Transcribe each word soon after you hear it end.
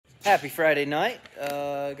Happy Friday night.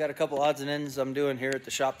 Got a couple odds and ends I'm doing here at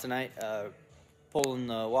the shop tonight. Pulling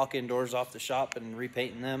the walk-in doors off the shop and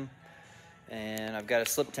repainting them. And I've got a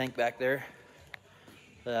slip tank back there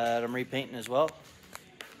that I'm repainting as well.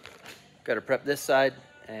 Got to prep this side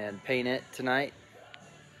and paint it tonight.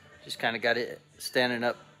 Just kind of got it standing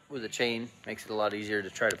up with a chain. Makes it a lot easier to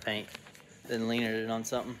try to paint than leaning it on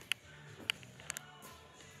something.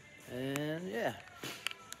 And yeah,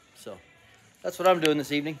 so that's what I'm doing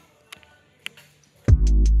this evening.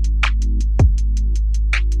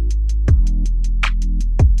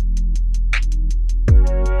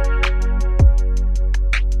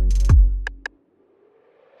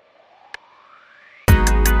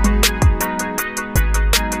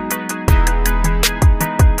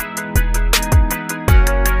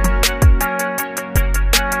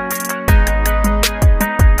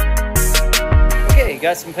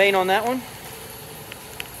 Got some paint on that one.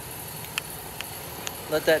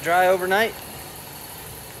 Let that dry overnight.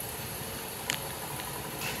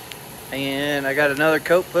 And I got another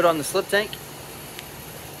coat put on the slip tank.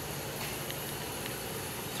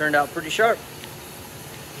 Turned out pretty sharp.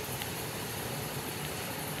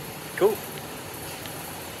 Cool.